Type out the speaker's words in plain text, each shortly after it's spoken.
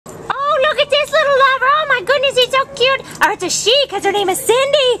cute? Oh, it's a she because her name is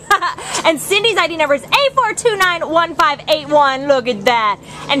Cindy. And Cindy's ID number is A4291581. Look at that.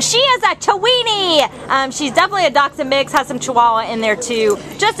 And she is a Chiweenie. She's definitely a Dachshund mix, has some Chihuahua in there too.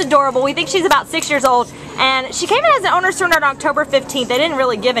 Just adorable. We think she's about 6 years old. And she came in as an owner surrender on October 15th. They didn't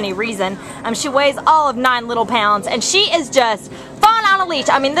really give any reason. She weighs all of 9 little pounds. And she is just fun on a leash.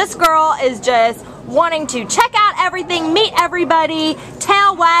 I mean, this girl is just wanting to check out everything, meet everybody,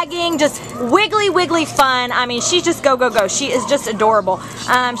 tail wagging, just wiggly fun. I mean, she's just go. She is just adorable.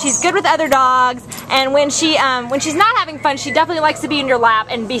 She's good with other dogs, and when she's not having fun, she definitely likes to be in your lap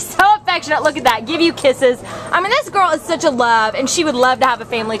and be so affectionate. Look at that, give you kisses. I mean, this girl is such a love, and she would love to have a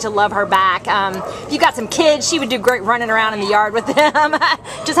family to love her back. If you got some kids, she would do great running around in the yard with them,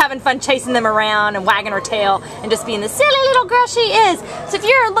 just having fun chasing them around and wagging her tail and just being the silly little girl she is. So if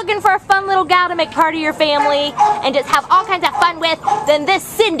you're looking for a fun little gal to make part of your family and just have all kinds of fun with, then this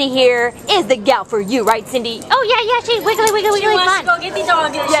Cindy here is the gal for you, right, Cindy? Oh yeah, she's wiggly She wants fun. to go get the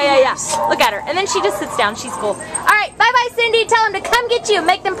dog. Yeah. Look at her, and then she just sits down. She's cool. All right, bye, Cindy. Tell them to come get you and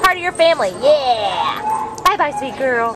make them part of your family. Yeah. Bye, sweet girl.